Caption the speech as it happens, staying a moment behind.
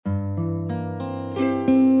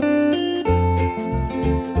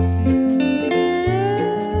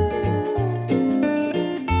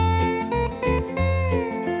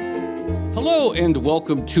and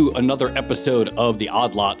welcome to another episode of the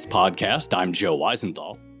Odd Lots podcast. I'm Joe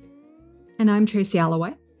Weisenthal. And I'm Tracy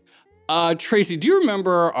Alloway. Tracy, do you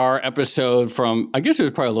remember our episode from, I guess it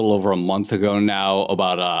was probably a little over a month ago now,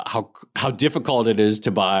 about how difficult it is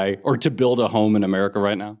to buy or to build a home in America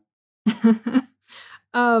right now?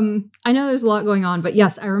 I know there's a lot going on, but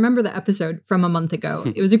yes, I remember the episode from a month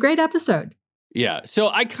ago. It was a great episode. Yeah. So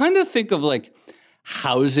I kind of think of like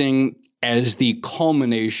housing as the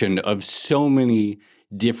culmination of so many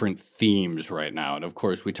different themes right now. And of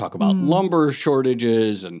course, we talk about lumber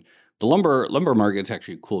shortages, and the lumber market's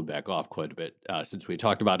actually cooled back off quite a bit since we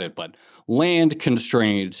talked about it. But land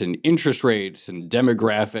constraints and interest rates and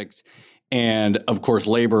demographics and, of course,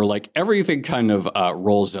 labor, like everything kind of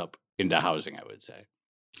rolls up into housing, I would say.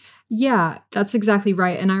 Yeah, that's exactly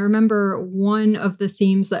right. And I remember one of the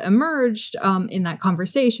themes that emerged in that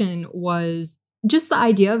conversation was just the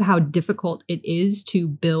idea of how difficult it is to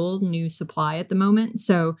build new supply at the moment.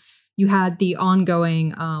 So you had the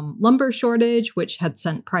ongoing lumber shortage, which had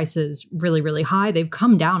sent prices really, really high. They've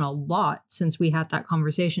come down a lot since we had that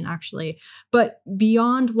conversation, actually. But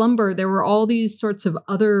beyond lumber, there were all these sorts of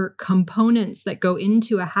other components that go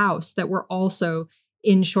into a house that were also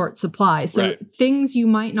in short supply. So things you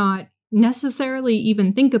might not necessarily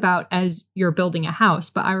even think about as you're building a house.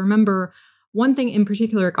 But I remember one thing in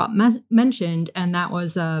particular got mentioned, and that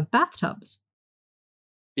was bathtubs.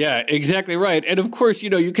 Yeah, exactly right. And of course,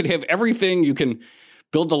 you can have everything. You can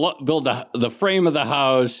build the frame of the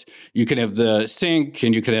house. You can have the sink,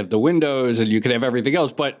 and you can have the windows, and you can have everything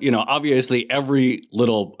else. But obviously, every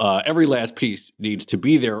last piece needs to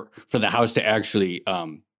be there for the house to actually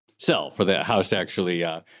sell, for the house to actually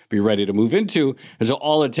be ready to move into. And so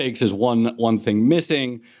all it takes is one thing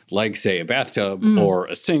missing, like say a bathtub or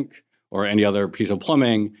a sink or any other piece of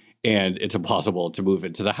plumbing, and it's impossible to move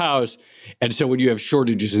into the house. And so when you have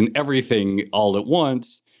shortages in everything all at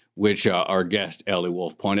once, which our guest Ellie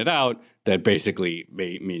Wolf pointed out, that basically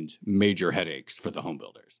means major headaches for the home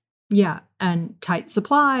builders. Yeah, and tight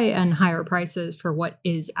supply and higher prices for what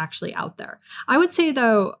is actually out there. I would say,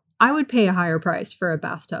 though, I would pay a higher price for a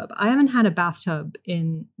bathtub. I haven't had a bathtub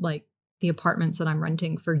in like the apartments that I'm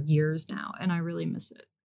renting for years now, and I really miss it.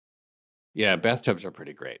 Yeah, bathtubs are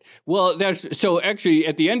pretty great. Well, so actually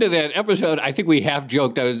at the end of that episode, I think we half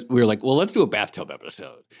joked. We were like, well, let's do a bathtub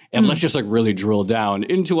episode and let's just like really drill down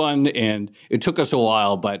into one. And it took us a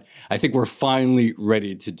while, but I think we're finally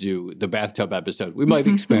ready to do the bathtub episode. We might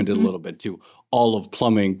expand it a little bit to all of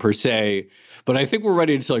plumbing per se, but I think we're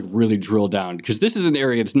ready to like really drill down because this is an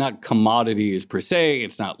area, it's not commodities per se,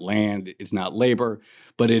 it's not land, it's not labor,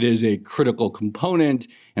 but it is a critical component.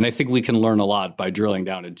 And I think we can learn a lot by drilling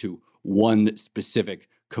down into one specific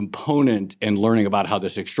component and learning about how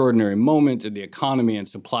this extraordinary moment in the economy and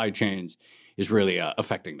supply chains is really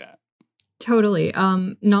affecting that. Totally.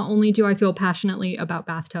 Not only do I feel passionately about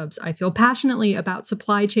bathtubs, I feel passionately about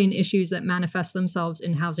supply chain issues that manifest themselves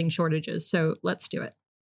in housing shortages. So let's do it.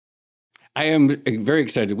 I am very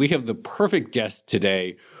excited. We have the perfect guest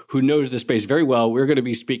today who knows the space very well. We're going to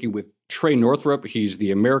be speaking with Trey Northrup. He's the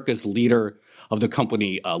America's leader of the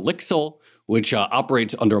company Lixil, which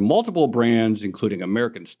operates under multiple brands, including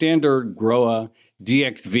American Standard, Groa,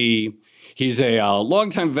 DXV. He's a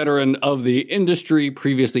longtime veteran of the industry.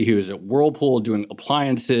 Previously, he was at Whirlpool doing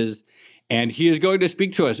appliances, and he is going to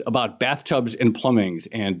speak to us about bathtubs and plumbings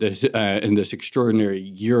and this in this extraordinary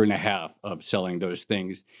year and a half of selling those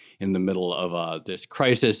things in the middle of this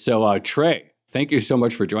crisis. So, Trey, thank you so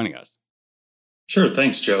much for joining us. Sure.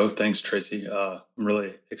 Thanks, Joe. Thanks, Tracy. I'm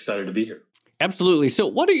really excited to be here. Absolutely. So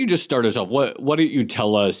why don't you just start us off? Why don't you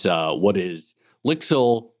tell us what is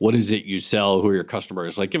Lixil? What is it you sell? Who are your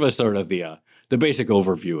customers? Like, give us sort of the basic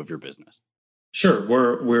overview of your business. Sure.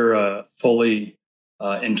 We're a fully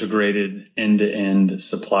integrated end-to-end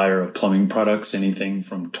supplier of plumbing products, anything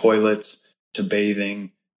from toilets to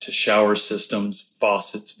bathing to shower systems,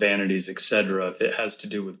 faucets, vanities, etc. If it has to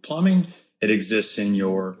do with plumbing, it exists in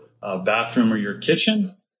your bathroom or your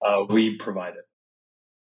kitchen, we provide it.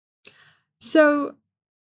 So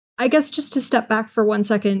I guess just to step back for 1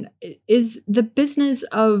 second, is the business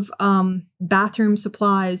of bathroom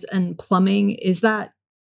supplies and plumbing, is that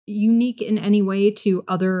unique in any way to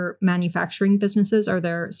other manufacturing businesses? Are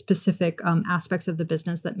there specific aspects of the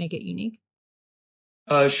business that make it unique?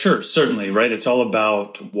 Sure, certainly, right? It's all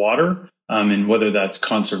about water, and whether that's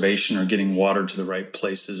conservation or getting water to the right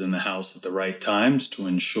places in the house at the right times to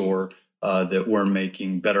ensure that we're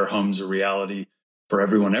making better homes a reality for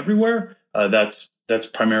everyone everywhere. That's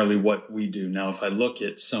primarily what we do. Now, if I look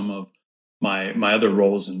at some of my other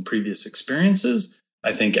roles and previous experiences,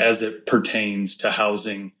 I think as it pertains to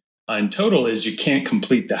housing in total is you can't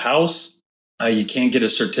complete the house You can't get a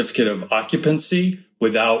certificate of occupancy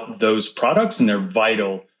without those products, and they're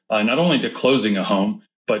vital not only to closing a home,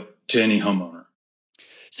 but to any homeowner.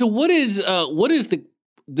 So what is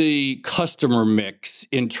the customer mix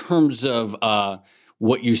in terms of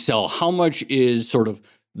what you sell? How much is sort of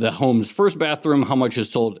the home's first bathroom? How much is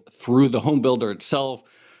sold through the home builder itself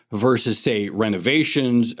versus, say,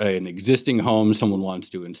 renovations, an existing home? Someone wants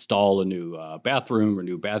to install a new bathroom or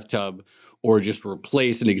new bathtub, or just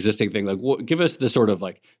replace an existing thing. Like, give us the sort of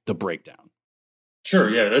like the breakdown. Sure.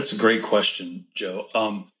 Yeah, that's a great question, Joe.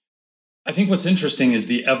 I think what's interesting is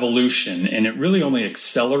the evolution, and it really only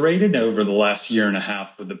accelerated over the last year and a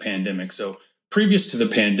half with the pandemic. So previous to the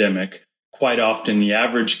pandemic, quite often the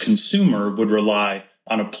average consumer would rely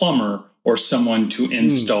on a plumber or someone to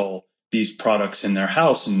install these products in their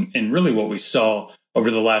house. And really what we saw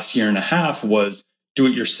over the last year and a half was do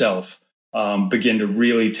it yourself begin to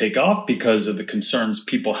really take off because of the concerns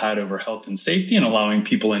people had over health and safety and allowing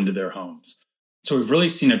people into their homes. So we've really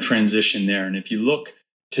seen a transition there. And if you look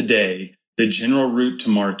today, the general route to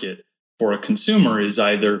market for a consumer is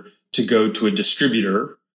either to go to a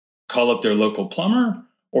distributor, call up their local plumber,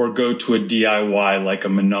 or go to a DIY like a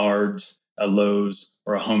Menards, a Lowe's,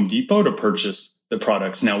 or a Home Depot to purchase the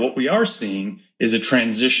products. Now, what we are seeing is a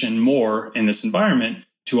transition more in this environment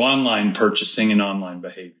to online purchasing and online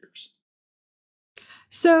behaviors.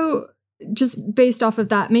 So just based off of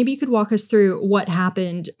that, maybe you could walk us through what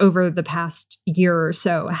happened over the past year or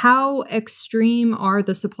so. How extreme are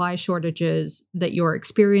the supply shortages that you're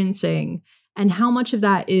experiencing? And how much of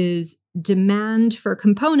that is demand for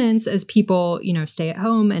components as people, stay at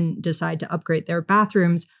home and decide to upgrade their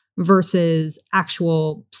bathrooms versus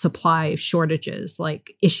actual supply shortages,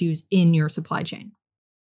 like issues in your supply chain?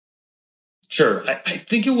 Sure. I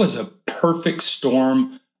think it was a perfect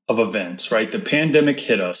storm of events, right? The pandemic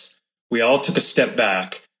hit us. We all took a step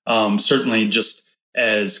back, certainly just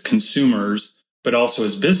as consumers, but also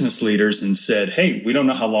as business leaders, and said, hey, we don't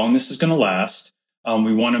know how long this is going to last.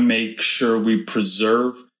 We want to make sure we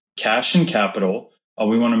preserve cash and capital.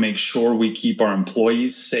 We want to make sure we keep our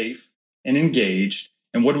employees safe and engaged.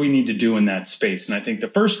 And what do we need to do in that space? And I think the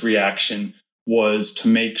first reaction was to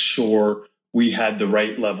make sure we had the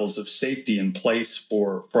right levels of safety in place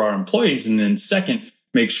for our employees. And then second,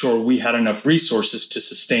 make sure we had enough resources to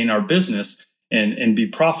sustain our business and be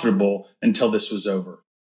profitable until this was over.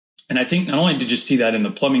 And I think not only did you see that in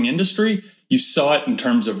the plumbing industry, you saw it in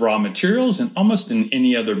terms of raw materials and almost in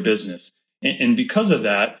any other business. And because of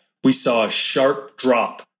that, we saw a sharp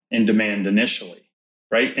drop in demand initially,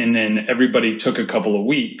 right? And then everybody took a couple of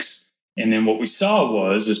weeks. And then what we saw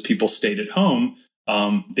was, as people stayed at home,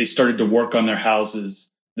 they started to work on their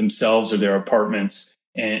houses themselves or their apartments.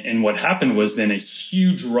 And what happened was then a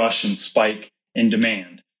huge rush and spike in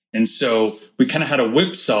demand. And so we kind of had a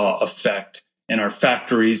whipsaw effect in our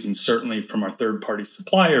factories and certainly from our third-party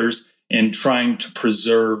suppliers in trying to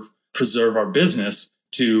preserve our business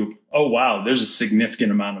to, oh, wow, there's a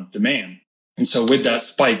significant amount of demand. And so with that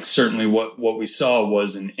spike, certainly what we saw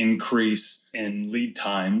was an increase in lead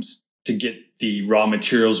times to get the raw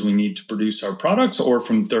materials we need to produce our products or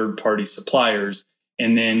from third-party suppliers.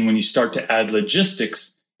 And then when you start to add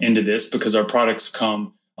logistics into this, because our products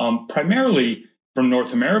come primarily from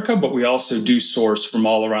North America, but we also do source from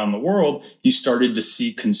all around the world, you started to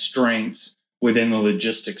see constraints within the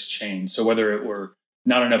logistics chain. So whether it were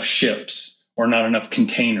not enough ships or not enough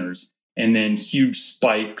containers, and then huge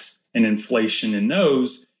spikes in inflation in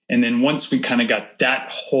those. And then once we kind of got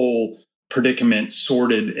that whole predicament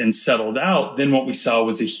sorted and settled out, then what we saw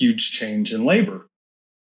was a huge change in labor.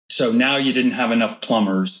 So now you didn't have enough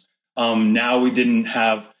plumbers. Now we didn't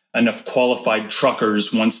have enough qualified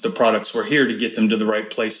truckers once the products were here to get them to the right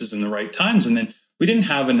places in the right times. And then we didn't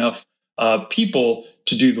have enough people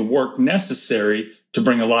to do the work necessary to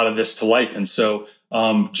bring a lot of this to life. And so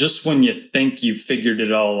just when you think you've figured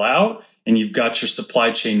it all out and you've got your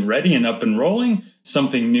supply chain ready and up and rolling,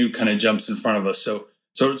 something new kind of jumps in front of us. So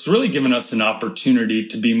it's really given us an opportunity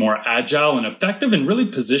to be more agile and effective and really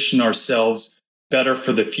position ourselves better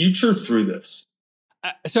for the future through this.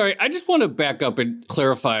 Sorry, I just want to back up and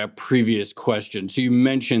clarify a previous question. So you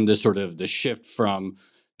mentioned the shift from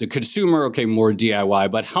the consumer, okay, more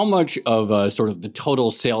DIY, but how much of sort of the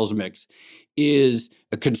total sales mix is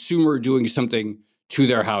a consumer doing something to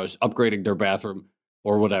their house, upgrading their bathroom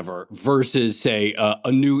or whatever, versus, say,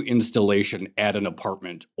 a new installation at an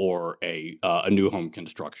apartment or a new home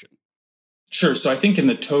construction? Sure. So I think in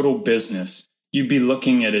the total business, you'd be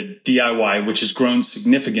looking at a DIY, which has grown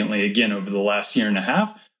significantly again over the last year and a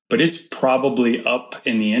half, but it's probably up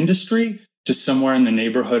in the industry to somewhere in the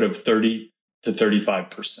neighborhood of 30 to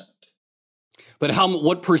 35%. But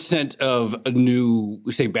what percent of new,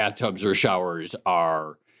 say, bathtubs or showers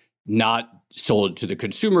are not sold to the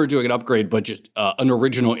consumer doing an upgrade, but just an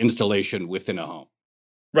original installation within a home?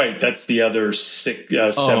 Right. That's the other 70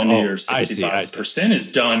 or 65%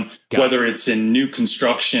 is done, whether it's in new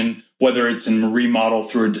construction, whether it's in remodel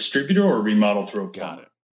through a distributor or remodel through a plumber.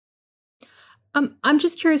 I'm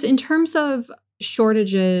just curious, in terms of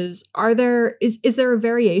shortages, is there a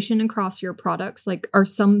variation across your products? Like, are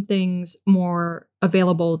some things more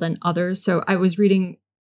available than others? So I was reading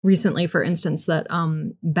recently, for instance, that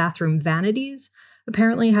bathroom vanities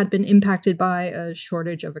apparently had been impacted by a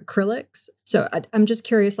shortage of acrylics. So I'm just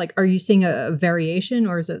curious, like, are you seeing a variation,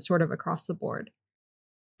 or is it sort of across the board?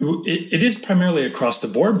 It is primarily across the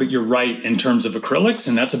board, but you're right in terms of acrylics,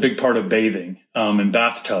 and that's a big part of bathing and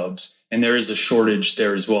bathtubs. And there is a shortage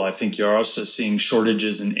there as well. I think you're also seeing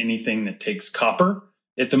shortages in anything that takes copper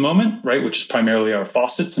at the moment, right, which is primarily our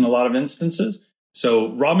faucets in a lot of instances.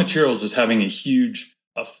 So raw materials is having a huge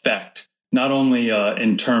effect, not only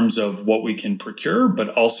in terms of what we can procure, but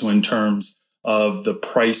also in terms of the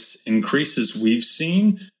price increases we've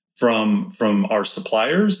seen from our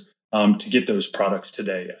suppliers to get those products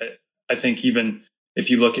today. I think even if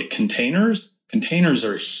you look at containers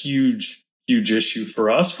are a huge issue for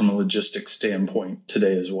us from a logistics standpoint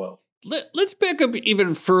today as well. Let's back up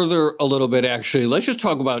even further a little bit, actually. Let's just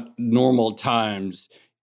talk about normal times.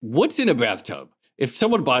 What's in a bathtub? If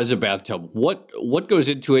someone buys a bathtub, what goes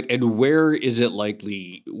into it, and where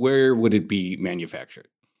would it be manufactured?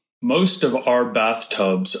 Most of our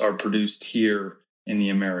bathtubs are produced here in the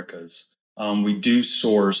Americas. We do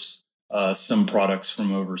source some products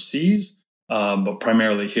from overseas, but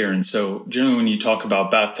primarily here. And so generally when you talk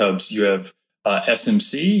about bathtubs, you have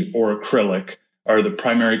SMC or acrylic are the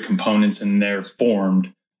primary components, and they're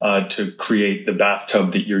formed to create the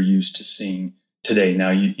bathtub that you're used to seeing today.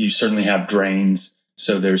 Now, you certainly have drains,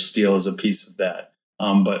 so there's steel as a piece of that.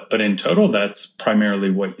 But in total, that's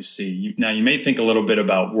primarily what you see. Now, you may think a little bit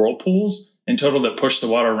about whirlpools in total that push the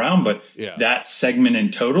water around, but that segment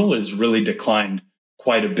in total has really declined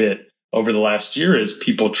quite a bit over the last year as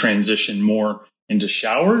people transition more into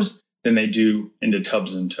showers than they do into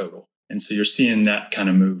tubs in total. And so you're seeing that kind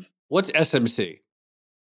of move. What's SMC?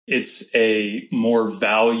 It's a more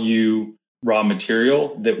value raw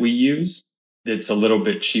material that we use that's a little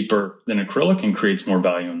bit cheaper than acrylic and creates more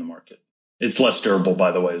value in the market. It's less durable,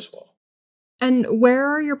 by the way, as well. And where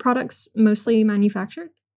are your products mostly manufactured?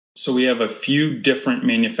 So we have a few different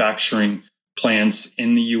manufacturing plants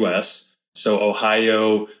in the U.S. So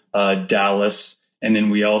Ohio, Dallas, and then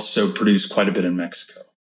we also produce quite a bit in Mexico.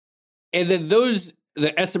 And then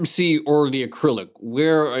the SMC or the acrylic,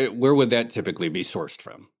 where would that typically be sourced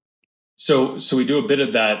from? So we do a bit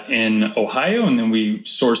of that in Ohio, and then we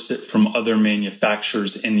source it from other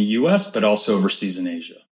manufacturers in the U.S., but also overseas in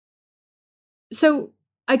Asia. So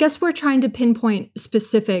I guess we're trying to pinpoint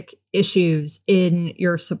specific issues in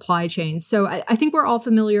your supply chain. So I think we're all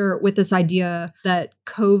familiar with this idea that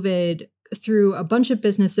COVID threw a bunch of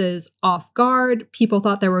businesses off guard. People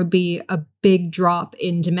thought there would be a big drop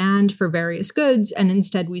in demand for various goods, and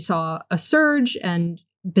instead we saw a surge, and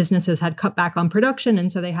businesses had cut back on production,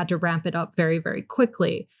 and so they had to ramp it up very, very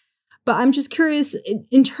quickly. But I'm just curious,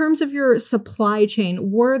 in terms of your supply chain,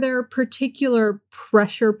 were there particular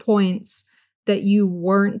pressure points that you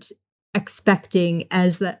weren't expecting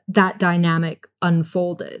as that dynamic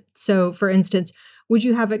unfolded? So, for instance, would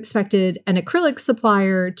you have expected an acrylic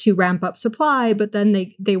supplier to ramp up supply, but then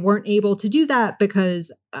they weren't able to do that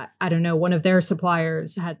because, I don't know, one of their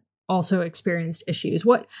suppliers had also experienced issues?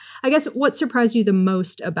 What surprised you the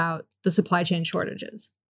most about the supply chain shortages?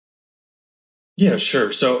 Yeah,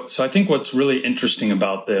 sure. So I think what's really interesting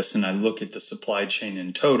about this, and I look at the supply chain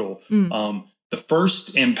in total, the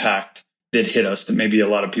first impact that hit us that maybe a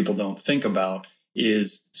lot of people don't think about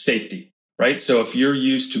is safety, right? So if you're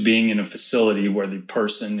used to being in a facility where the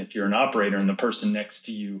person, if you're an operator and the person next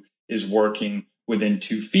to you is working within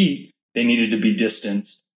 2 feet, they needed to be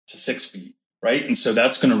distanced to 6 feet, right? And so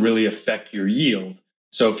that's going to really affect your yield.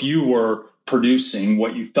 So if you were producing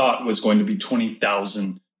what you thought was going to be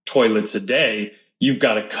 20,000 toilets a day, you've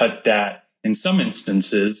got to cut that in some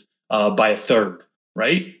instances by a third,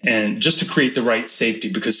 right? And just to create the right safety,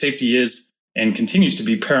 because safety is and continues to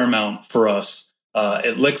be paramount for us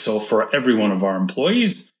at Lixil for every one of our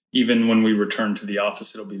employees. Even when we return to the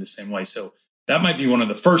office, it'll be the same way. So that might be one of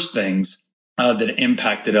the first things that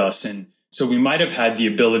impacted us. And so we might have had the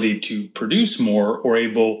ability to produce more or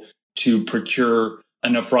able to procure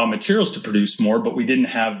enough raw materials to produce more, but we didn't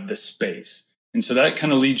have the space. And so that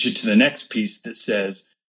kind of leads you to the next piece that says,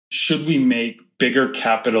 should we make bigger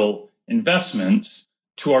capital investments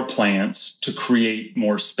to our plants to create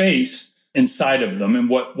more space inside of them. And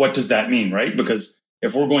what does that mean, right? Because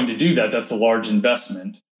if we're going to do that, that's a large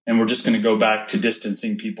investment. And we're just going to go back to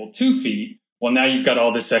distancing people 2 feet. Well, now you've got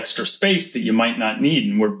all this extra space that you might not need.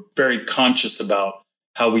 And we're very conscious about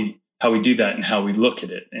how we do that and how we look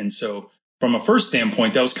at it. And so from a first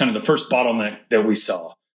standpoint, that was kind of the first bottleneck that we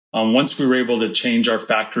saw. Once we were able to change our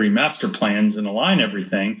factory master plans and align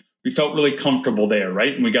everything, we felt really comfortable there,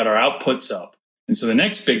 right? And we got our outputs up. And so the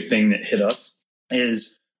next big thing that hit us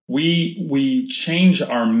is we change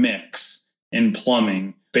our mix in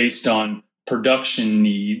plumbing based on production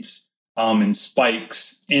needs and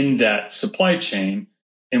spikes in that supply chain.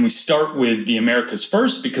 And we start with the Americas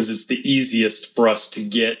first because it's the easiest for us to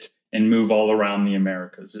get and move all around the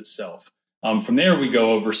Americas itself. From there, we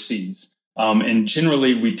go overseas. And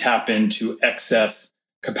generally, we tap into excess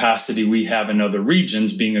capacity we have in other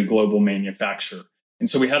regions, being a global manufacturer. And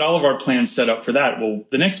so we had all of our plans set up for that. Well,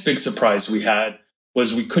 the next big surprise we had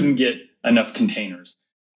was we couldn't get enough containers.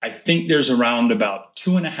 I think there's around about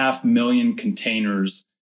 2.5 million containers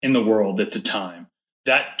in the world at the time.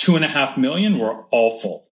 That 2.5 million were all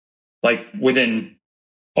full, like within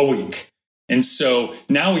a week. And so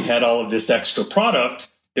now we had all of this extra product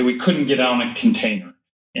that we couldn't get on a container.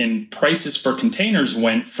 And prices for containers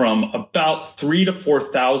went from about $3,000 to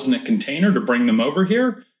 $4,000 a container to bring them over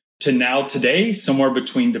here to now today, somewhere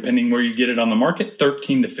between, depending where you get it on the market,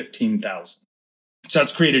 $13,000 to $15,000. So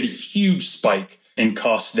that's created a huge spike in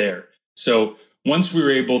costs there. So once we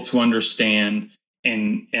were able to understand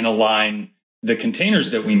and align the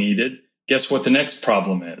containers that we needed, guess what the next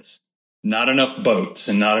problem is? Not enough boats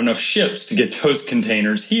and not enough ships to get those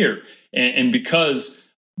containers here. And because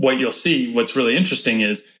what you'll see, what's really interesting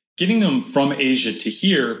is getting them from Asia to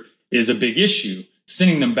here is a big issue.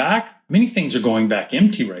 Sending them back, many things are going back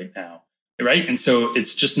empty right now, right? And so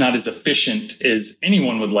it's just not as efficient as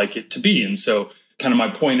anyone would like it to be. And so kind of my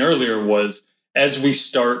point earlier was as we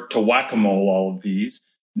start to whack-a-mole all of these,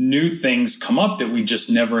 new things come up that we just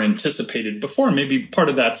never anticipated before. Maybe part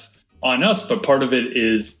of that's on us, but part of it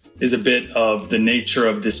is a bit of the nature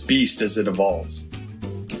of this beast as it evolves.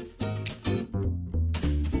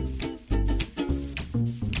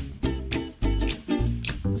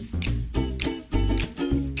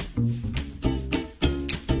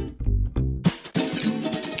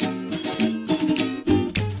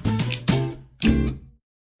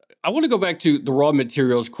 I want to go back to the raw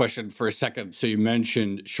materials question for a second. So you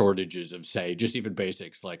mentioned shortages of, say, just even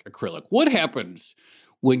basics like acrylic. What happens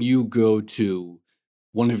when you go to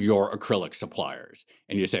one of your acrylic suppliers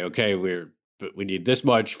and you say, okay, we need this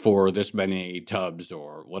much for this many tubs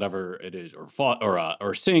or whatever it is,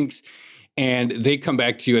 or sinks, and they come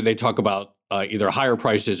back to you and they talk about either higher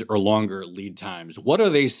prices or longer lead times? What are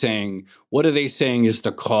they saying? What are they saying is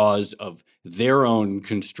the cause of their own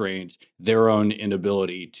constraints, their own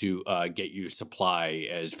inability to get you supply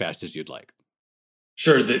as fast as you'd like?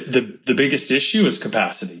 Sure. The biggest issue is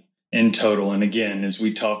capacity in total. And again, as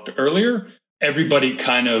we talked earlier, everybody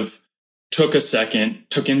kind of took a second,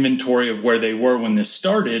 took inventory of where they were when this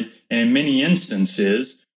started, and in many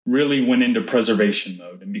instances, really went into preservation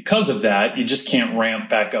mode. And because of that, you just can't ramp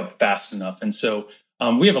back up fast enough. And so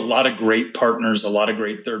we have a lot of great partners, a lot of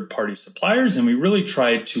great third-party suppliers, and we really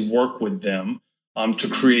try to work with them to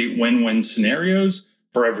create win-win scenarios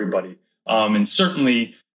for everybody. And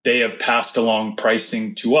certainly they have passed along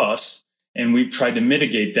pricing to us, and we've tried to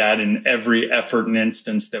mitigate that in every effort and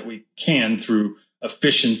instance that we can through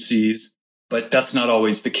efficiencies, but that's not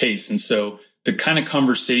always the case. And so the kind of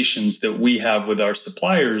conversations that we have with our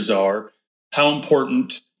suppliers are, how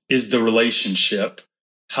important is the relationship?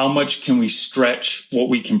 How much can we stretch what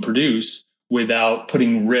we can produce without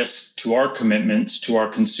putting risk to our commitments to our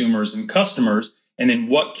consumers and customers? And then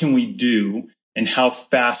what can we do and how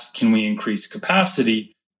fast can we increase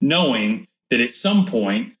capacity, knowing that at some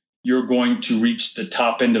point you're going to reach the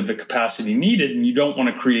top end of the capacity needed and you don't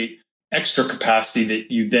want to create extra capacity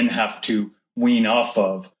that you then have to wean off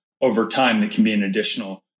of over time that can be an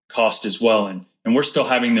additional cost as well. And we're still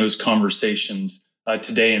having those conversations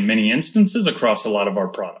today in many instances across a lot of our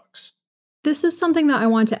products. This is something that I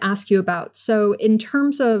want to ask you about. So in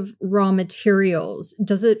terms of raw materials,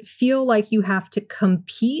 does it feel like you have to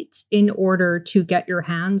compete in order to get your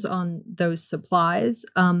hands on those supplies?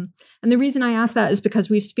 And the reason I ask that is because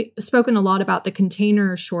we've spoken a lot about the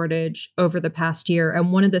container shortage over the past year.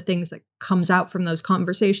 And one of the things that comes out from those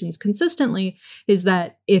conversations consistently is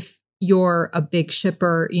that if you're a big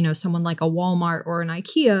shipper, someone like a Walmart or an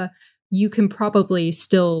IKEA, you can probably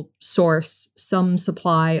still source some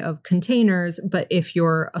supply of containers, but if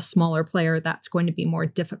you're a smaller player, that's going to be more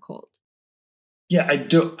difficult. Yeah, I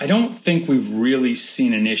don't think we've really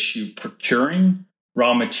seen an issue procuring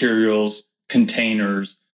raw materials,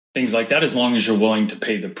 containers, things like that, as long as you're willing to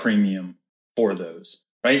pay the premium for those,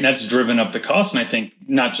 right? And that's driven up the cost. And I think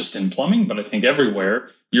not just in plumbing, but I think everywhere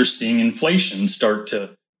you're seeing inflation start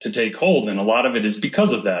to take hold. And a lot of it is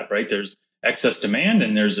because of that, right? There's excess demand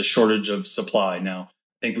and there's a shortage of supply. Now,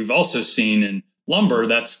 I think we've also seen in lumber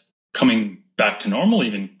that's coming back to normal,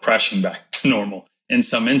 even crashing back to normal in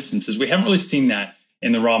some instances. We haven't really seen that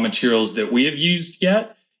in the raw materials that we have used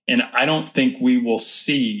yet. And I don't think we will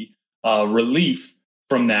see relief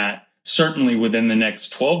from that, certainly within the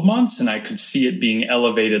next 12 months. And I could see it being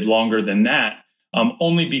elevated longer than that,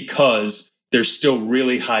 only because there's still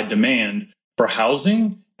really high demand for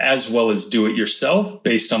housing as well as do it yourself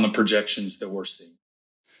based on the projections that we're seeing.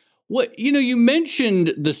 What, you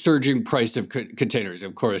mentioned the surging price of containers.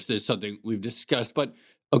 Of course, there's something we've discussed, but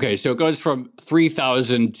okay, so it goes from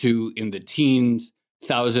 3,000 to in the teens,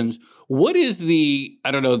 thousands. What is the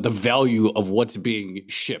value of what's being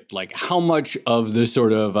shipped? Like how much of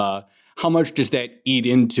the how much does that eat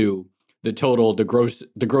into the total, the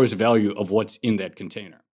gross value of what's in that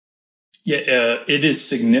container? Yeah, it is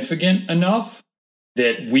significant enough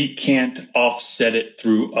that we can't offset it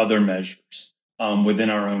through other measures within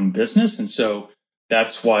our own business. And so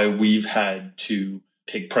that's why we've had to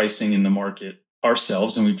take pricing in the market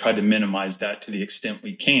ourselves. And we've tried to minimize that to the extent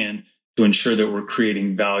we can to ensure that we're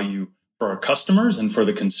creating value for our customers and for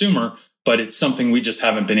the consumer. But it's something we just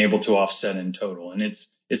haven't been able to offset in total. And it's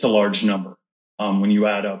a large number when you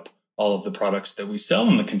add up all of the products that we sell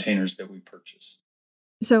and the containers that we purchase.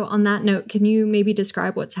 So on that note, can you maybe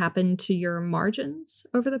describe what's happened to your margins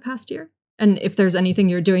over the past year? And if there's anything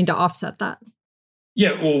you're doing to offset that?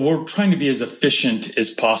 Yeah, well, we're trying to be as efficient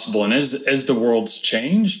as possible. And as the world's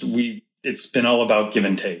changed, it's been all about give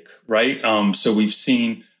and take, right? So we've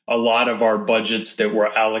seen a lot of our budgets that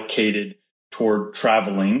were allocated toward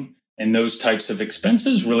traveling and those types of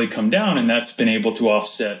expenses really come down. And that's been able to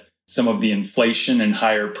offset some of the inflation and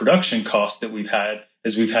higher production costs that we've had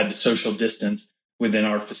as we've had to social distance within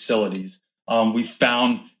our facilities. We've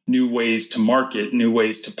found new ways to market, new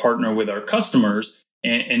ways to partner with our customers.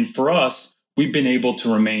 And for us, we've been able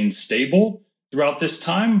to remain stable throughout this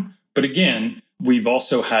time. But again, we've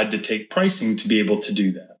also had to take pricing to be able to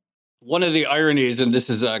do that. One of the ironies, and this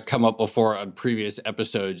has come up before on previous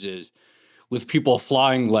episodes, is with people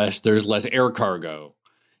flying less, there's less air cargo.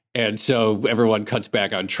 And so everyone cuts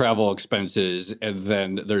back on travel expenses, and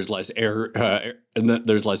then there's less air travel, and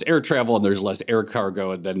there's less air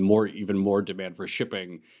cargo, and then even more demand for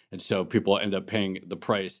shipping. And so people end up paying the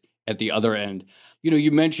price at the other end.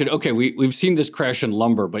 You mentioned, okay, we've seen this crash in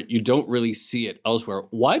lumber, but you don't really see it elsewhere.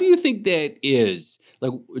 Why do you think that is?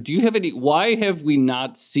 Like, why have we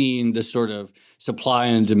not seen the sort of supply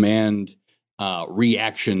and demand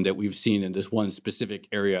reaction that we've seen in this one specific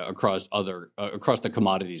area across the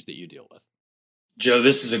commodities that you deal with? Joe,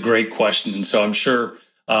 this is a great question. And so I'm sure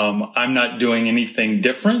I'm not doing anything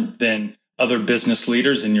different than other business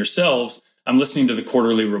leaders and yourselves. I'm listening to the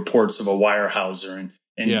quarterly reports of a Weyerhaeuser,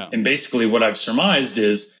 and basically what I've surmised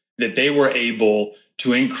is that they were able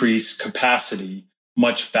to increase capacity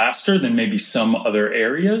much faster than maybe some other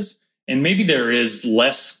areas. And maybe there is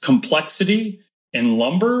less complexity in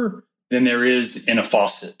lumber than there is in a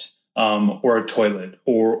faucet or a toilet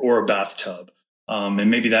or a bathtub.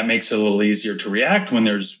 And maybe that makes it a little easier to react when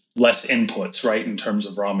there's less inputs, right, in terms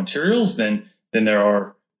of raw materials than there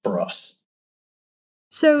are for us.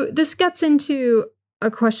 So this gets into a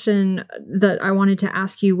question that I wanted to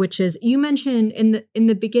ask you, which is, you mentioned in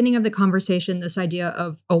the beginning of the conversation this idea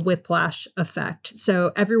of a whiplash effect.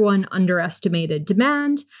 So everyone underestimated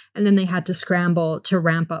demand, and then they had to scramble to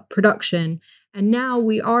ramp up production. And now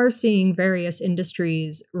we are seeing various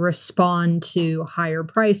industries respond to higher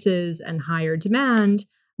prices and higher demand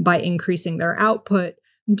by increasing their output.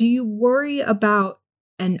 Do you worry about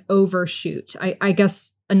an overshoot? I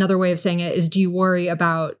guess another way of saying it is, do you worry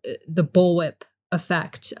about the bullwhip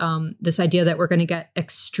effect? This idea that we're going to get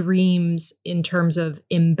extremes in terms of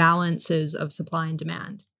imbalances of supply and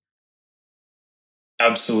demand?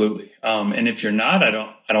 Absolutely. And if you're not, I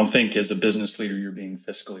don't think as a business leader, you're being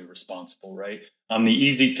fiscally responsible, right? The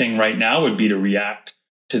easy thing right now would be to react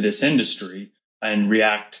to this industry and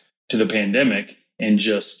react to the pandemic and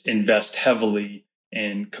just invest heavily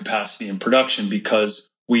in capacity and production because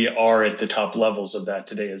we are at the top levels of that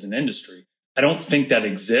today as an industry. I don't think that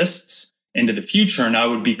exists into the future. And I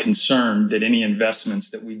would be concerned that any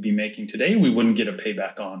investments that we'd be making today, we wouldn't get a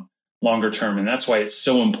payback on longer term. And that's why it's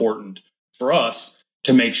so important for us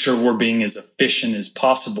to make sure we're being as efficient as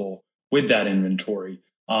possible with that inventory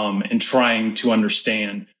and trying to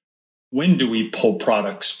understand when do we pull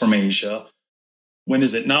products from Asia? When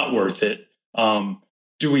is it not worth it?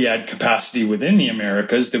 Do we add capacity within the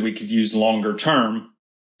Americas that we could use longer term?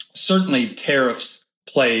 Certainly tariffs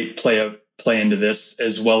play into this,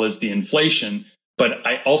 as well as the inflation. But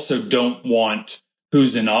I also don't want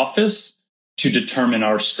who's in office to determine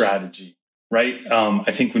our strategy, right?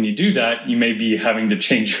 I think when you do that, you may be having to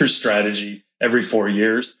change your strategy every 4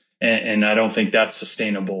 years. And I don't think that's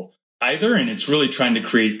sustainable either. And it's really trying to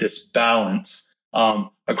create this balance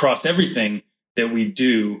across everything that we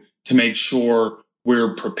do to make sure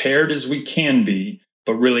we're prepared as we can be,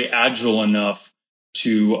 but really agile enough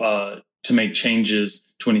to make changes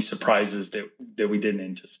to any surprises that we didn't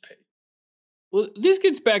anticipate. Well, this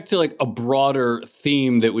gets back to like a broader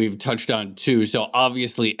theme that we've touched on too. So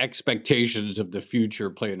obviously expectations of the future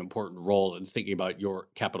play an important role in thinking about your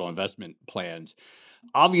capital investment plans.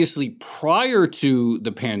 Obviously, prior to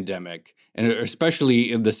the pandemic, and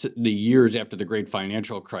especially in the years after the great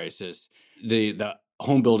financial crisis, the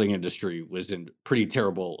home building industry was in pretty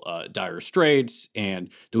terrible, dire straits. And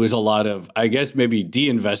there was a lot of, I guess, maybe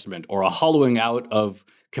de-investment or a hollowing out of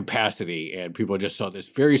capacity. And people just saw this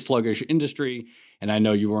very sluggish industry. And I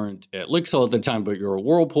know you weren't at Lixil at the time, but you're a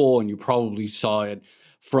Whirlpool, and you probably saw it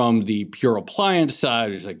from the pure appliance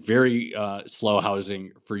side. It's like very slow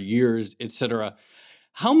housing for years, et cetera.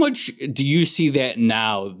 How much do you see that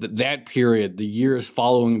now, that period, the years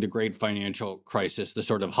following the great financial crisis, the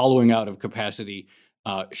sort of hollowing out of capacity,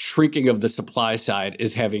 shrinking of the supply side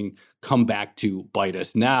is having come back to bite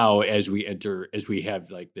us now as we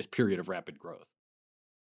have like this period of rapid growth?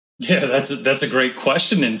 Yeah, that's a great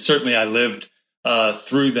question. And certainly I lived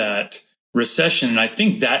through that recession. And I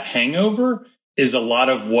think that hangover is a lot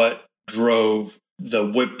of what drove the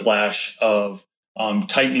whiplash of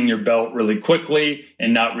tightening your belt really quickly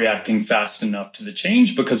and not reacting fast enough to the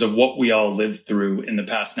change because of what we all lived through in the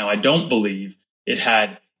past. Now, I don't believe it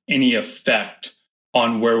had any effect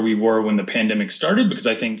on where we were when the pandemic started, because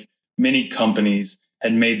I think many companies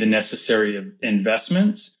had made the necessary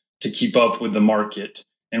investments to keep up with the market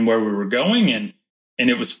and where we were going. And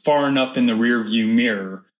it was far enough in the rearview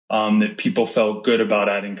mirror that people felt good about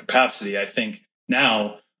adding capacity. I think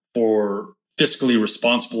now for fiscally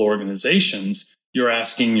responsible organizations, you're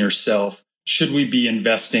asking yourself, should we be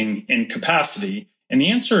investing in capacity? And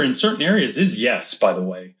the answer in certain areas is yes, by the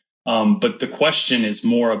way. But the question is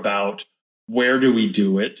more about where do we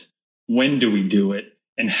do it? When do we do it?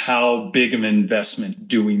 And how big of an investment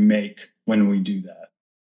do we make when we do that?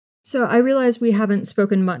 So I realize we haven't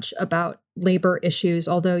spoken much about labor issues,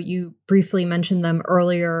 although you briefly mentioned them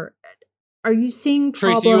earlier. Are you seeing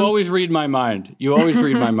Tracy, you always read my mind. You always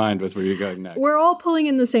read my mind with where you're going next. We're all pulling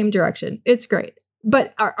in the same direction. It's great.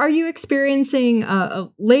 But are you experiencing a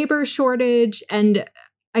labor shortage? And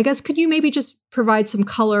I guess, could you maybe just provide some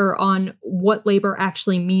color on what labor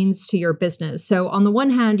actually means to your business? So on the one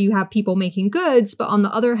hand, you have people making goods, but on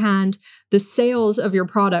the other hand, the sales of your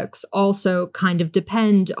products also kind of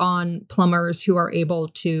depend on plumbers who are able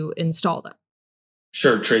to install them.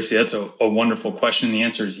 Sure, Tracy, that's a wonderful question. The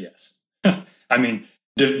answer is yes. I mean,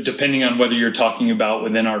 depending on whether you're talking about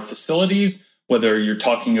within our facilities, whether you're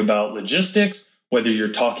talking about logistics, whether you're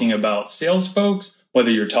talking about sales folks,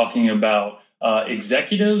 whether you're talking about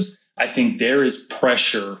executives, I think there is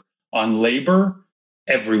pressure on labor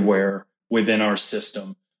everywhere within our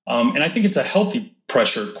system. And I think it's a healthy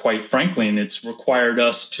pressure, quite frankly, and it's required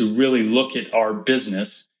us to really look at our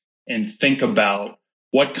business and think about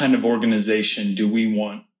what kind of organization do we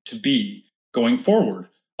want to be going forward.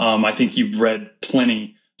 I think you've read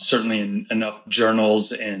plenty, certainly in enough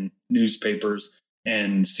journals and newspapers,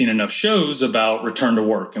 and seen enough shows about return to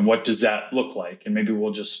work and what does that look like. And maybe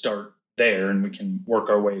we'll just start there and we can work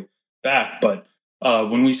our way back. But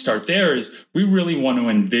when we start there is we really want to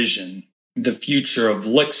envision the future of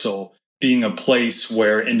Lixil being a place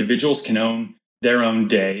where individuals can own their own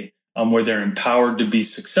day, where they're empowered to be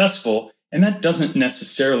successful. And that doesn't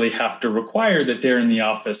necessarily have to require that they're in the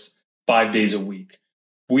office 5 days a week.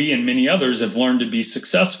 We and many others have learned to be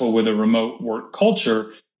successful with a remote work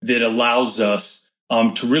culture that allows us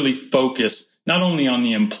to really focus not only on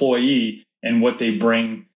the employee and what they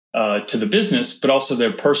bring to the business, but also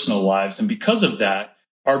their personal lives. And because of that,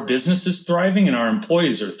 our business is thriving and our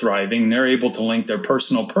employees are thriving. They're able to link their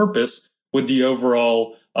personal purpose with the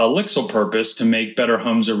overall Lixil purpose to make better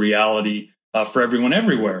homes a reality for everyone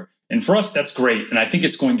everywhere. And for us, that's great. And I think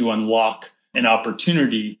it's going to unlock an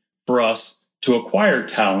opportunity for us to acquire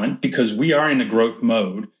talent because we are in a growth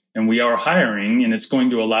mode and we are hiring, and it's going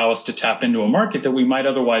to allow us to tap into a market that we might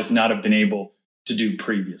otherwise not have been able to do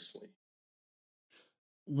previously.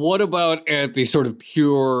 What about at the sort of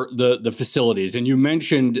pure the facilities? And you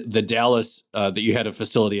mentioned the Dallas that you had a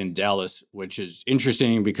facility in Dallas, which is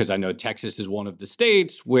interesting because I know Texas is one of the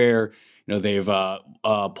states where they've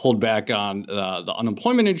pulled back on the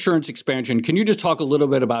unemployment insurance expansion. Can you just talk a little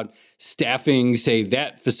bit about staffing, say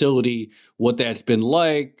that facility, what that's been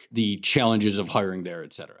like, the challenges of hiring there,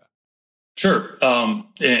 et cetera? Sure.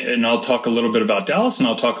 And I'll talk a little bit about Dallas, and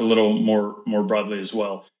I'll talk a little more broadly as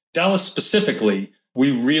well. Dallas specifically, we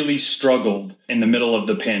really struggled in the middle of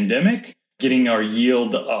the pandemic getting our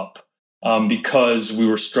yield up because we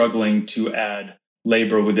were struggling to add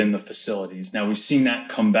labor within the facilities. Now, we've seen that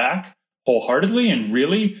come back wholeheartedly, and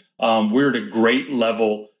really, we're at a great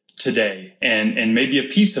level today. And maybe a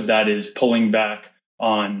piece of that is pulling back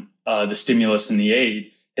on the stimulus and the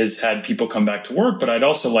aid has had people come back to work. But I'd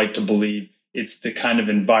also like to believe it's the kind of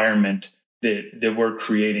environment that we're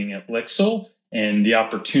creating at Lixil and the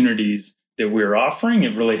opportunities that we're offering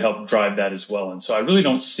have really helped drive that as well. And so I really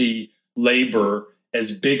don't see labor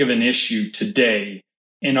as big of an issue today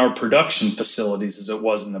in our production facilities as it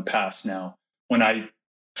was in the past. Now, when I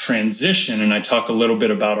transition and I talk a little bit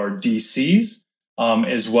about our DCs,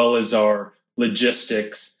 as well as our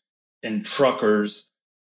logistics and truckers,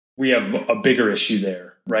 we have a bigger issue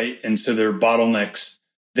there, right? And so there are bottlenecks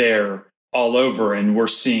there all over, and we're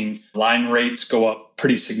seeing line rates go up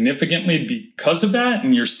pretty significantly because of that.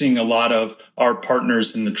 And you're seeing a lot of our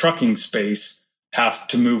partners in the trucking space have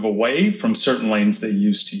to move away from certain lanes they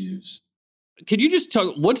used to use. Could you just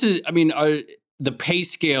talk, are the pay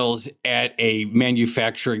scales at a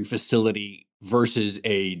manufacturing facility versus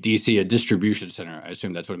a DC, a distribution center? I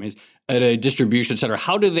assume that's what it means. At a distribution center,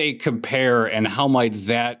 how do they compare, and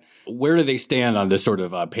where do they stand on this sort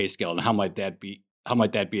of pay scale, and how might that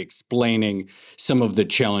be explaining some of the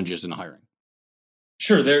challenges in hiring?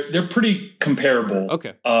 Sure, they're pretty comparable.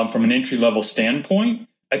 Okay. From an entry level standpoint,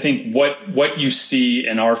 I think what you see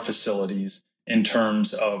in our facilities in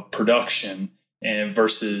terms of production and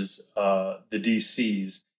versus the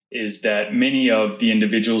DCs is that many of the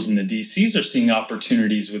individuals in the DCs are seeing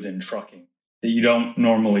opportunities within trucking that you don't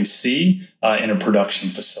normally see in a production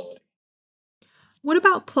facility. What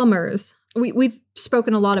about plumbers? We've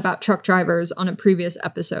spoken a lot about truck drivers on a previous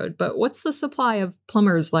episode, but what's the supply of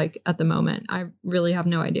plumbers like at the moment? I really have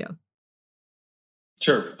no idea.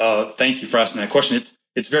 Sure. Thank you for asking that question.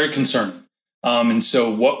 It's very concerning. And so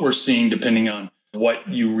what we're seeing, depending on what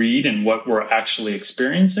you read and what we're actually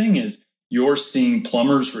experiencing, is you're seeing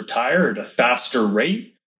plumbers retire at a faster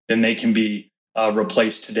rate than they can be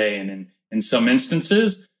replaced today. And in some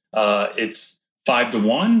instances, it's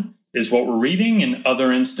 5-to-1 is what we're reading. In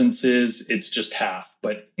other instances, it's just half.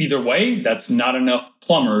 But either way, that's not enough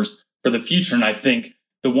plumbers for the future. And I think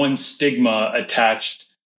the one stigma attached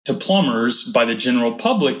to plumbers by the general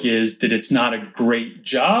public is that it's not a great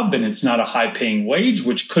job and it's not a high paying wage,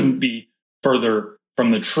 which couldn't be further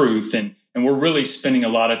from the truth. And we're really spending a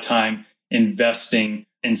lot of time investing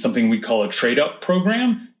in something we call a trade up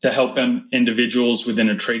program to help individuals within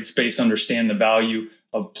a trade space understand the value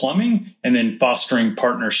of plumbing, and then fostering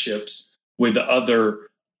partnerships with other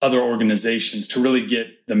organizations to really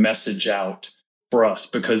get the message out for us,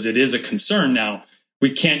 because it is a concern. Now,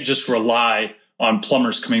 we can't just rely on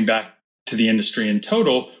plumbers coming back to the industry in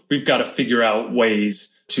total. We've got to figure out ways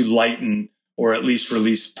to lighten or at least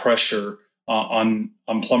release pressure on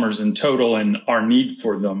plumbers in total and our need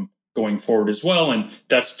for them going forward as well. And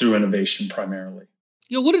that's through innovation primarily.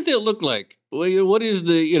 What does that look like? What is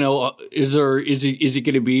is it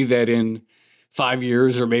going to be that in 5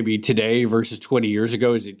 years or maybe today versus 20 years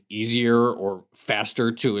ago, is it easier or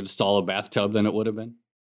faster to install a bathtub than it would have been?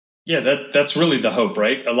 Yeah, that's really the hope,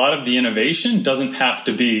 right? A lot of the innovation doesn't have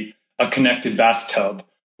to be a connected bathtub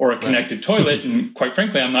or a connected toilet. And quite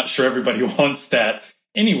frankly, I'm not sure everybody wants that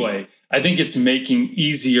anyway. I think it's making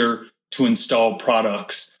easier to install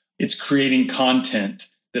products. It's creating content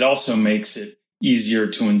that also makes it easier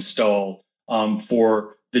to install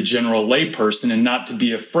for the general layperson, and not to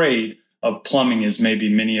be afraid of plumbing as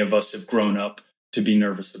maybe many of us have grown up to be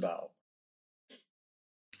nervous about.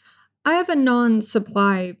 I have a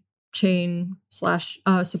non-supply chain /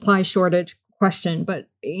 supply shortage question, but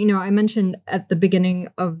I mentioned at the beginning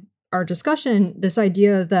of our discussion this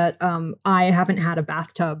idea that I haven't had a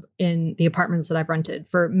bathtub in the apartments that I've rented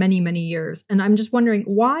for many, many years. And I'm just wondering,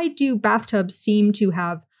 why do bathtubs seem to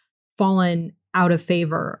have fallen out of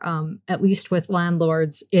favor, at least with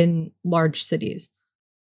landlords in large cities?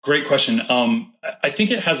 Great question. I think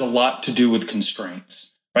it has a lot to do with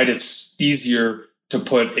constraints, right? It's easier to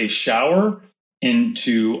put a shower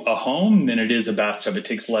into a home than it is a bathtub. It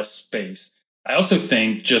takes less space. I also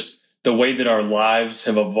think just the way that our lives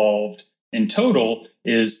have evolved in total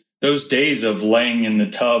is those days of laying in the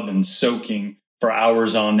tub and soaking for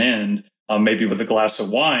hours on end, maybe with a glass of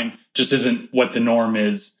wine, just isn't what the norm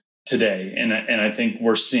is today. And I think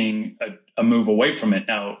we're seeing a move away from it.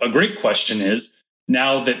 Now, a great question is,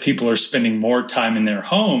 now that people are spending more time in their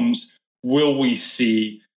homes, will we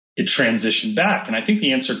see it transition back? And I think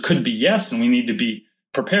the answer could be yes, and we need to be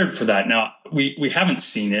prepared for that. Now, we haven't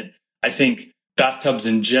seen it. I think bathtubs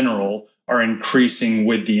in general are increasing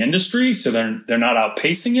with the industry, so they're not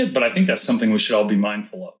outpacing it, but I think that's something we should all be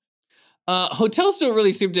mindful of. Hotels don't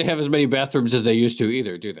really seem to have as many bathrooms as they used to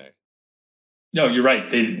either, do they? No, you're right.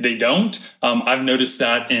 They don't. I've noticed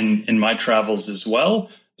that in my travels as well.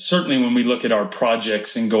 Certainly when we look at our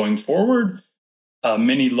projects and going forward,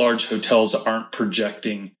 many large hotels aren't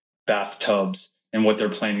projecting bathtubs and what they're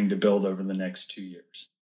planning to build over the next 2 years.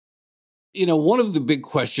 One of the big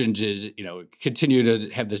questions is, continue to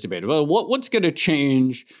have this debate about what's going to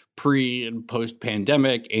change pre and post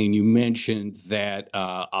pandemic. And you mentioned that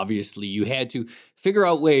obviously you had to figure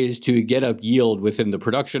out ways to get up yield within the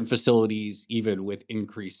production facilities, even with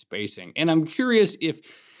increased spacing. And I'm curious if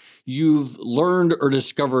you've learned or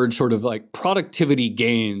discovered sort of like productivity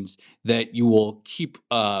gains that you will keep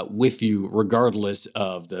with you regardless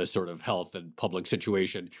of the sort of health and public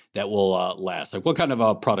situation that will last. Like what kind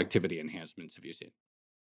of productivity enhancements have you seen?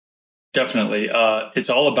 Definitely.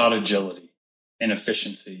 It's all about agility and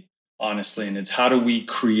efficiency, honestly. And it's how do we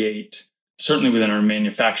create, certainly within our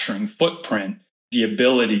manufacturing footprint, the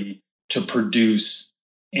ability to produce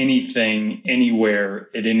anything, anywhere,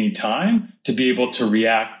 at any time, to be able to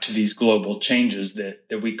react to these global changes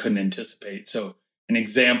that we couldn't anticipate. So an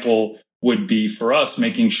example would be for us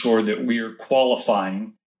making sure that we are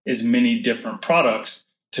qualifying as many different products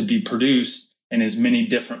to be produced in as many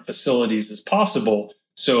different facilities as possible.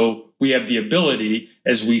 So we have the ability,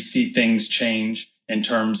 as we see things change in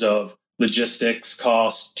terms of logistics,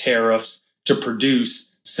 costs, tariffs, to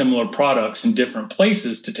produce similar products in different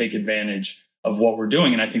places to take advantage of what we're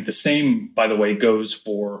doing. And I think the same, by the way, goes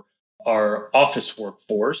for our office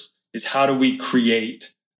workforce, is how do we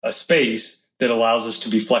create a space that allows us to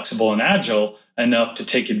be flexible and agile enough to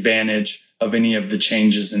take advantage of any of the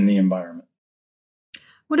changes in the environment.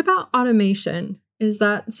 What about automation? Is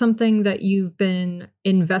that something that you've been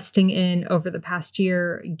investing in over the past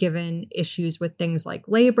year, given issues with things like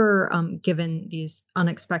labor, given these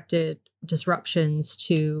unexpected disruptions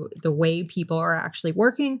to the way people are actually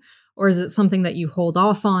working? Or is it something that you hold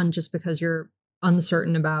off on just because you're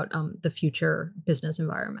uncertain about the future business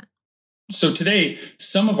environment? So today,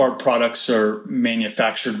 some of our products are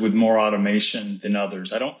manufactured with more automation than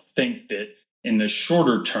others. I don't think that in the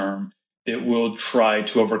shorter term that we'll try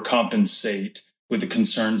to overcompensate with the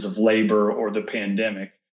concerns of labor or the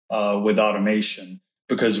pandemic with automation,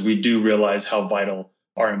 because we do realize how vital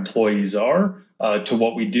our employees are to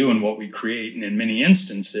what we do and what we create. And in many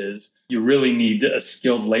instances, you really need a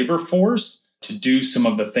skilled labor force to do some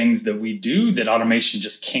of the things that we do that automation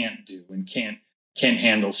just can't do and can't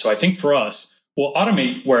handle. So I think for us, we'll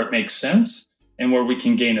automate where it makes sense and where we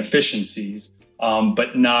can gain efficiencies,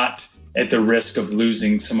 but not at the risk of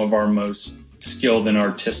losing some of our most skilled and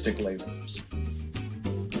artistic laborers.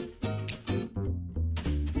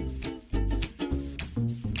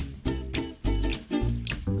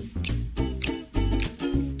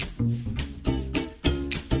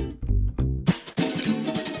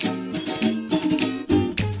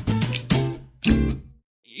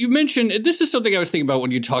 You mentioned, this is something I was thinking about when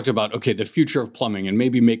you talked about, the future of plumbing and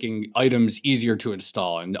maybe making items easier to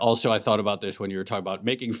install. And also I thought about this when you were talking about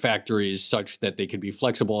making factories such that they can be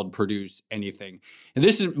flexible and produce anything. And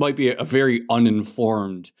might be a very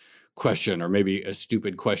uninformed question or maybe a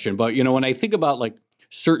stupid question. But, when I think about like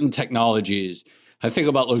certain technologies, I think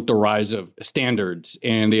about like the rise of standards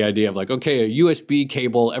and the idea of like, a USB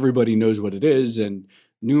cable, everybody knows what it is, and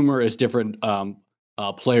numerous different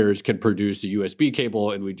players can produce a USB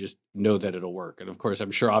cable, and we just know that it'll work. And of course, I'm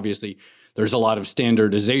sure obviously there's a lot of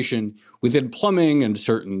standardization within plumbing and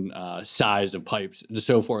certain size of pipes and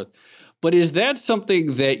so forth. But is that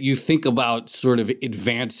something that you think about sort of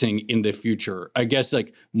advancing in the future? I guess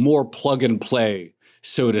like more plug and play,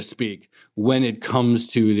 so to speak, when it comes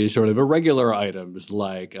to these sort of irregular items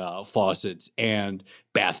like faucets and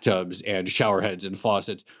bathtubs and shower heads and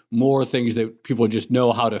faucets, more things that people just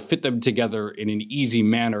know how to fit them together in an easy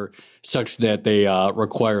manner such that they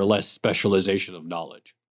require less specialization of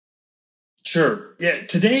knowledge. Sure. Yeah.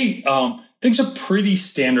 Today, things are pretty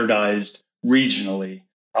standardized regionally,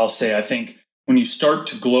 I'll say. I think when you start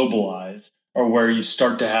to globalize or where you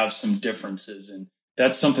start to have some differences, and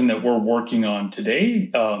that's something that we're working on today,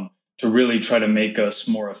 to really try to make us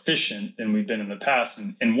more efficient than we've been in the past.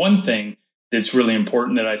 And one thing that's really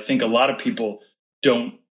important that I think a lot of people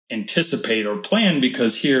don't anticipate or plan,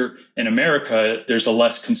 because here in America, there's a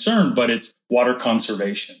less concern, but it's water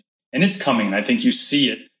conservation. And it's coming. I think you see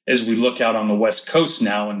it as we look out on the West Coast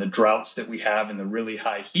now and the droughts that we have and the really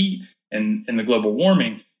high heat and the global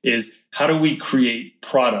warming, is how do we create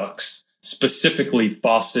products, specifically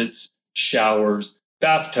faucets, showers,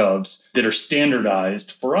 bathtubs, that are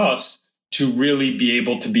standardized for us to really be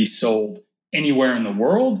able to be sold anywhere in the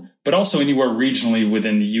world, but also anywhere regionally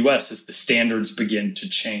within the US as the standards begin to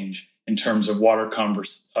change in terms of water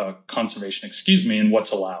conservation, and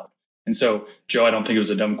what's allowed. And so, Joe, I don't think it was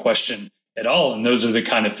a dumb question at all. And those are the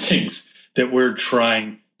kind of things that we're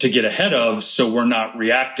trying to get ahead of, so we're not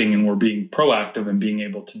reacting and we're being proactive and being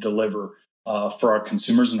able to deliver for our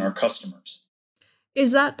consumers and our customers.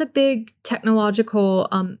 Is that the big technological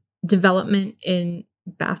development in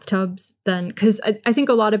bathtubs then? Because I think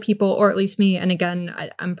a lot of people, or at least me, and again,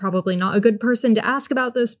 I'm probably not a good person to ask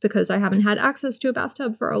about this because I haven't had access to a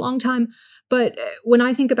bathtub for a long time. But when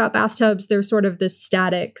I think about bathtubs, they're sort of this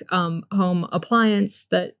static home appliance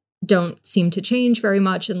that don't seem to change very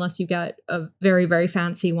much unless you get a very, very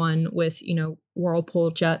fancy one with,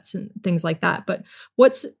 Whirlpool jets and things like that. But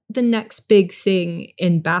what's the next big thing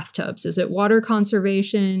in bathtubs? Is it water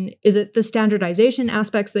conservation? Is it the standardization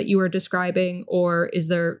aspects that you were describing? Or is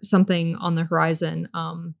there something on the horizon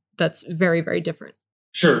that's very, very different?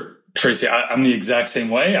 Sure. Tracy, I'm the exact same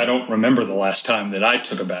way. I don't remember the last time that I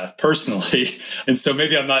took a bath personally. And so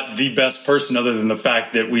maybe I'm not the best person other than the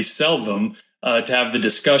fact that we sell them to have the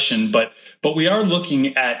discussion. But we are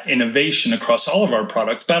looking at innovation across all of our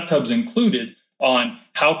products, bathtubs included, on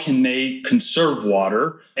how can they conserve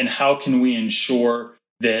water and how can we ensure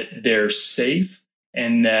that they're safe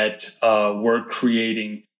and that we're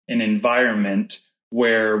creating an environment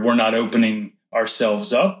where we're not opening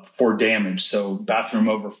ourselves up for damage. So bathroom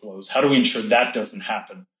overflows, how do we ensure that doesn't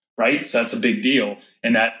happen, right? So that's a big deal.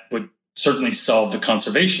 And that would certainly solve the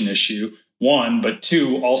conservation issue, one, but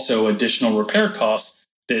two, also additional repair costs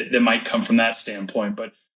that might come from that standpoint.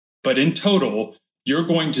 But in total, you're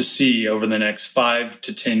going to see over the next 5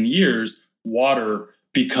 to 10 years, water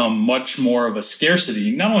become much more of a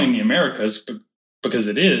scarcity, not only in the Americas, but because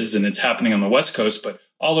it is, and it's happening on the West Coast, but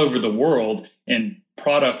all over the world, and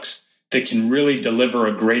products that can really deliver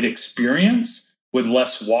a great experience with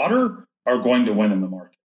less water are going to win in the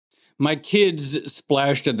market. My kids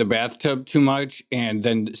splashed at the bathtub too much, and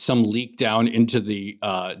then some leaked down into the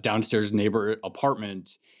downstairs neighbor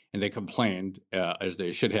apartment, and they complained, as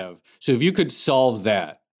they should have. So if you could solve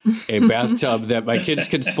that, a bathtub that my kids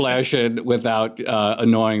could splash in without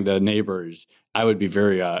annoying the neighbors, I would be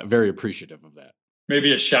very, very appreciative of that.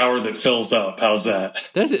 Maybe a shower that fills up. How's that?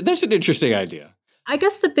 That's an interesting idea. I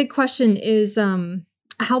guess the big question is,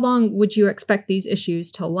 how long would you expect these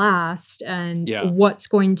issues to last, and what's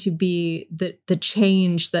going to be the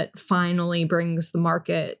change that finally brings the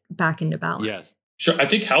market back into balance? Yes. Sure. I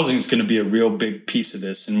think housing is going to be a real big piece of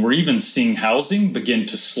this. And we're even seeing housing begin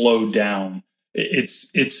to slow down.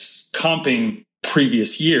 It's comping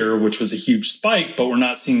previous year, which was a huge spike, but we're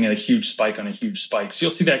not seeing a huge spike on a huge spike. So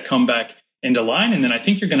you'll see that come back into line. And then I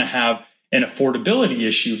think you're going to have an affordability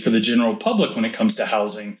issue for the general public when it comes to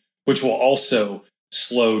housing, which will also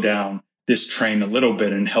slow down this train a little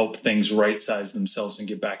bit and help things right-size themselves and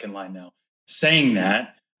get back in line now. Saying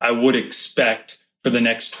that, I would expect for the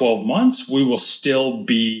next 12 months, we will still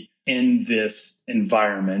be in this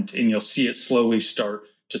environment, and you'll see it slowly start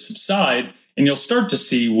to subside. And you'll start to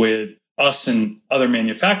see with us and other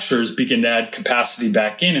manufacturers begin to add capacity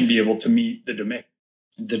back in and be able to meet the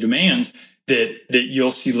demands that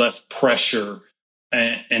you'll see less pressure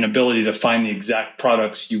and ability to find the exact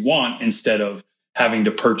products you want instead of having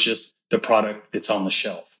to purchase the product that's on the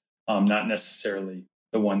shelf, not necessarily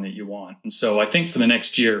the one that you want. And so I think for the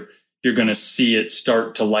next year, you're going to see it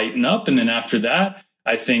start to lighten up. And then after that,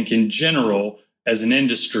 I think in general, as an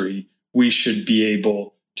industry, we should be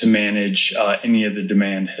able to manage any of the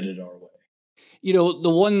demand headed our way.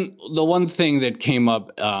 The one thing that came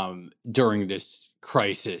up during this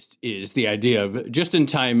crisis is the idea of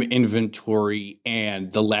just-in-time inventory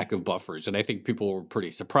and the lack of buffers. And I think people were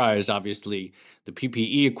pretty surprised. Obviously, the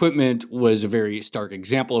PPE equipment was a very stark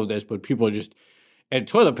example of this, but people just had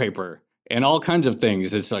toilet paper and all kinds of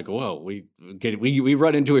things. It's like, whoa, we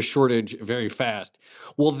run into a shortage very fast.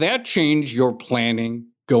 Will that change your planning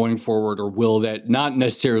going forward, or will that, not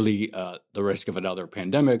necessarily the risk of another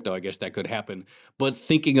pandemic, though I guess that could happen, but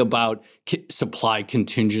thinking about supply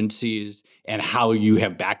contingencies and how you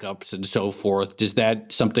have backups and so forth, is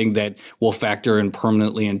that something that will factor in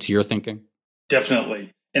permanently into your thinking?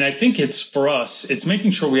 Definitely. And I think it's for us, it's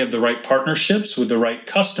making sure we have the right partnerships with the right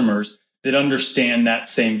customers that understand that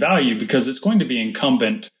same value, because it's going to be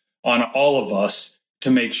incumbent on all of us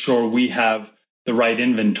to make sure we have the right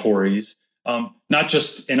inventories, not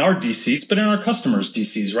just in our DCs, but in our customers'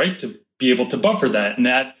 DCs, right? To be able to buffer that. And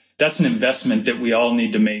that's an investment that we all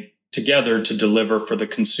need to make together to deliver for the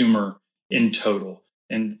consumer in total.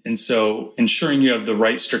 And so ensuring you have the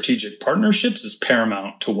right strategic partnerships is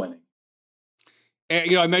paramount to winning.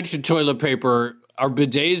 And, I mentioned toilet paper. Are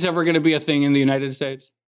bidets ever going to be a thing in the United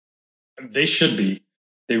States? They should be.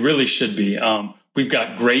 They really should be. We've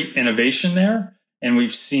got great innovation there, and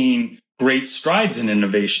we've seen great strides in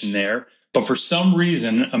innovation there. But for some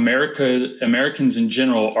reason, Americans in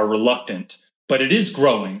general are reluctant. But it is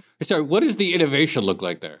growing. Sorry, what does the innovation look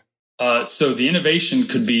like there? So the innovation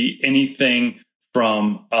could be anything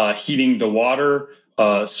from heating the water,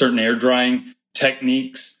 certain air drying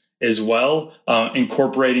techniques as well,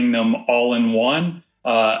 incorporating them all in one,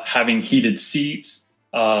 having heated seats,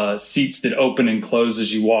 seats that open and close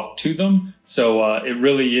as you walk to them. So it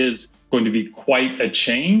really is going to be quite a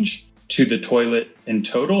change to the toilet in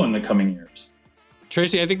total in the coming years.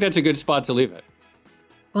 Tracy, I think that's a good spot to leave it.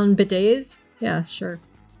 On bidets? Yeah, sure.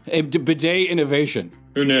 A bidet innovation.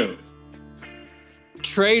 Who knew?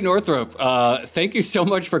 Trey Northrup, thank you so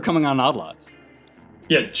much for coming on Odd Lots.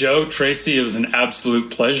 Yeah, Joe, Tracy, it was an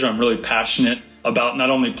absolute pleasure. I'm really passionate about not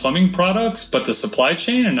only plumbing products, but the supply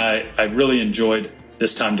chain, and I really enjoyed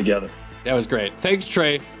this time together. That was great. Thanks,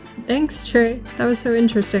 Trey. Thanks, Trey. That was so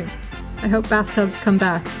interesting. I hope bathtubs come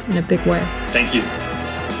back in a big way. Thank you.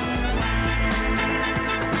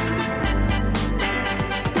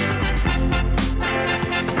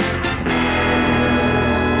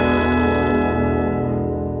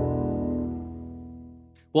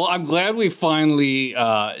 Well, I'm glad we finally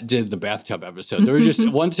did the bathtub episode. There was just,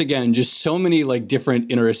 once again, just so many different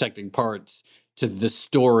intersecting parts to the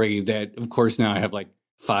story that, of course, now I have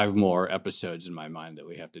 5 more episodes in my mind that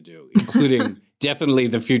we have to do, including definitely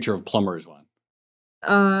the future of plumbers one.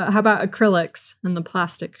 How about acrylics and the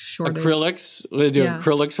plastic shortage? Acrylics? We'll do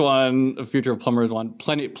acrylics one, the future of plumbers one.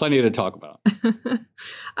 Plenty to talk about.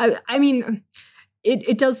 I mean,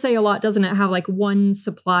 it does say a lot, doesn't it? How one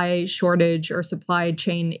supply shortage or supply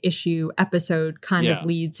chain issue episode kind of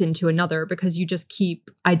leads into another, because you just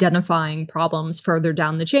keep identifying problems further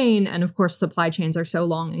down the chain. And of course, supply chains are so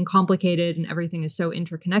long and complicated and everything is so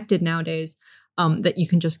interconnected nowadays that you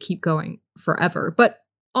can just keep going forever. But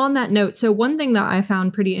on that note, so one thing that I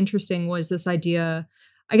found pretty interesting was this idea,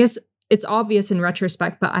 I guess it's obvious in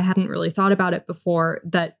retrospect, but I hadn't really thought about it before,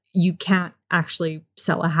 that you can't actually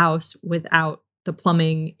sell a house without the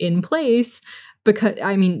plumbing in place,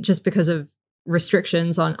 just because of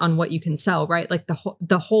restrictions on what you can sell, right?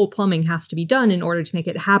 The whole plumbing has to be done in order to make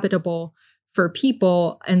it habitable for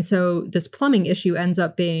people. And so this plumbing issue ends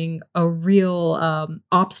up being a real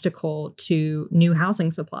obstacle to new housing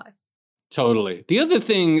supply. Totally. The other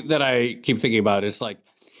thing that I keep thinking about is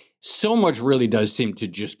so much really does seem to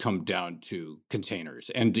just come down to containers.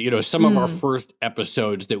 And, some of our first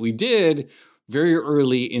episodes that we did very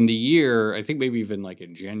early in the year, I think maybe even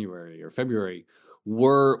in January or February,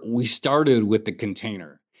 we started with the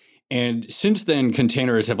container. And since then,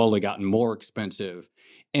 containers have only gotten more expensive.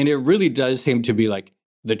 And it really does seem to be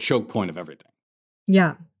the choke point of everything.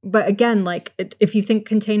 Yeah. But again, if you think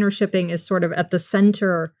container shipping is sort of at the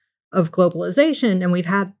center of globalization, and we've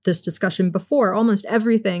had this discussion before, almost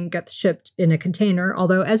everything gets shipped in a container.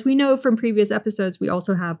 Although, as we know from previous episodes, we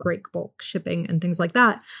also have break bulk shipping and things like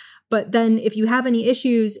that. But then if you have any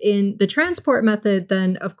issues in the transport method,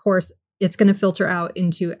 then of course it's going to filter out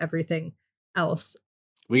into everything else.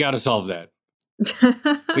 We got to solve that.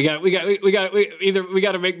 we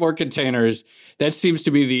got to make more containers. That seems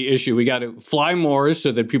to be the issue. We got to fly more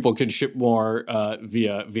so that people can ship more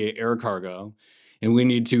via air cargo. And we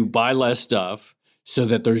need to buy less stuff so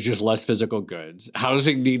that there's just less physical goods.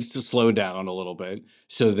 Housing needs to slow down a little bit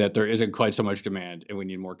so that there isn't quite so much demand, and we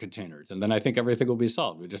need more containers. And then I think everything will be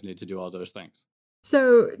solved. We just need to do all those things.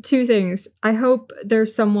 So 2 things. I hope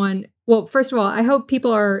there's someone, well, first of all, I hope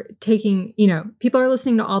people are people are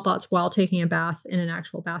listening to Odd Lots while taking a bath in an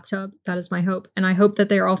actual bathtub. That is my hope. And I hope that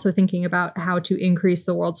they are also thinking about how to increase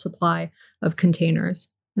the world's supply of containers,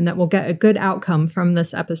 and that we'll get a good outcome from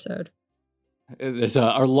this episode.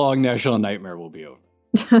 Our long national nightmare will be over.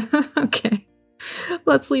 Okay.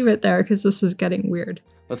 Let's leave it there because this is getting weird.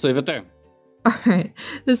 Let's leave it there. All right.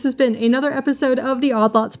 This has been another episode of the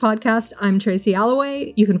Odd Lots podcast. I'm Tracy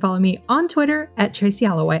Alloway. You can follow me on Twitter at Tracy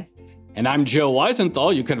Alloway. And I'm Joe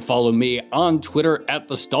Weisenthal. You can follow me on Twitter at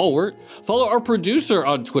The Stalwart. Follow our producer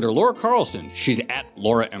on Twitter, Laura Carlson. She's at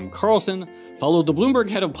Laura M. Carlson. Follow the Bloomberg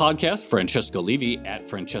head of podcasts, Francesca Levy, at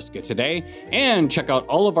Francesca Today. And check out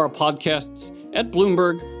all of our podcasts at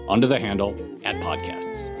Bloomberg under the handle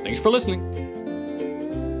 @podcasts. Thanks for listening.